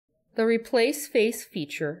The Replace Face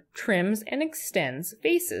feature trims and extends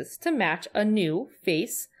faces to match a new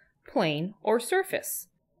face, plane, or surface.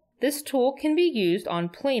 This tool can be used on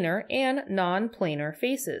planar and non-planar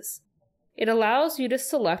faces. It allows you to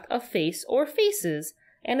select a face or faces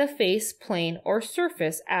and a face, plane, or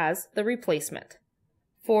surface as the replacement.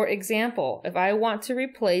 For example, if I want to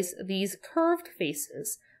replace these curved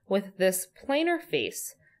faces with this planar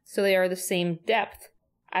face so they are the same depth,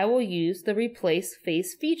 I will use the Replace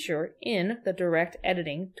Face feature in the Direct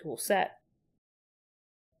Editing toolset.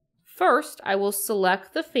 First, I will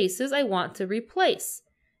select the faces I want to replace.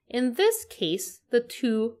 In this case, the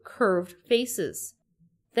two curved faces.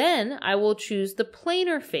 Then I will choose the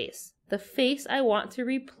planar face, the face I want to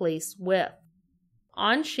replace with.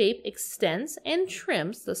 Onshape extends and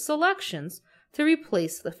trims the selections to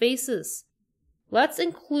replace the faces. Let's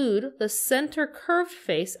include the center curved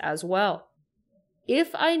face as well.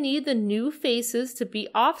 If I need the new faces to be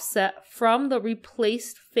offset from the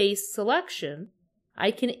replaced face selection,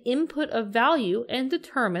 I can input a value and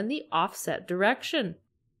determine the offset direction.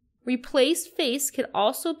 Replace face can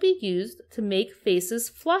also be used to make faces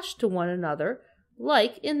flush to one another,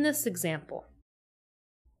 like in this example.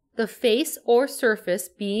 The face or surface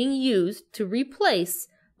being used to replace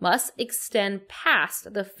must extend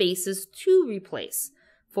past the faces to replace.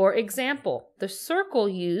 For example, the circle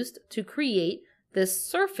used to create this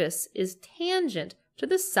surface is tangent to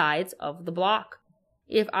the sides of the block.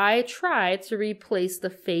 If I try to replace the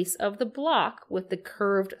face of the block with the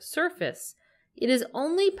curved surface, it is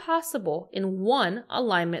only possible in one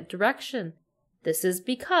alignment direction. This is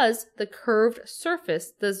because the curved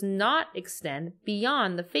surface does not extend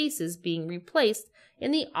beyond the faces being replaced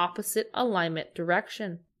in the opposite alignment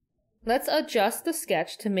direction. Let's adjust the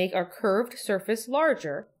sketch to make our curved surface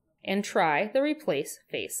larger and try the Replace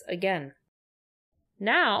Face again.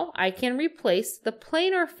 Now I can replace the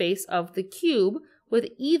planar face of the cube with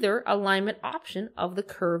either alignment option of the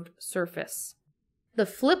curved surface. The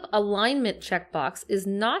Flip Alignment checkbox is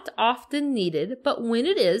not often needed, but when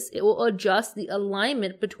it is, it will adjust the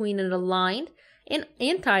alignment between an aligned and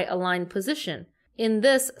anti-aligned position. In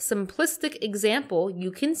this simplistic example, you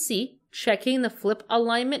can see checking the Flip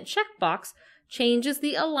Alignment checkbox changes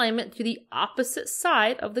the alignment to the opposite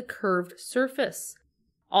side of the curved surface.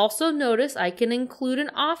 Also notice I can include an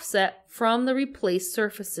offset from the replaced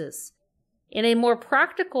surfaces. In a more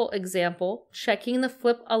practical example, checking the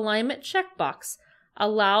Flip Alignment checkbox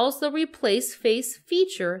allows the Replace Face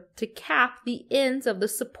feature to cap the ends of the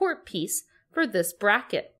support piece for this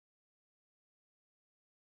bracket.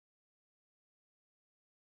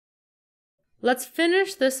 Let's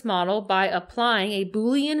finish this model by applying a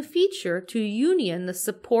Boolean feature to union the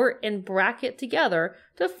support and bracket together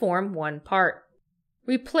to form one part.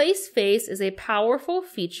 Replace Face is a powerful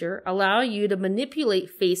feature allowing you to manipulate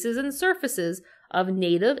faces and surfaces of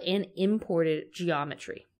native and imported geometry.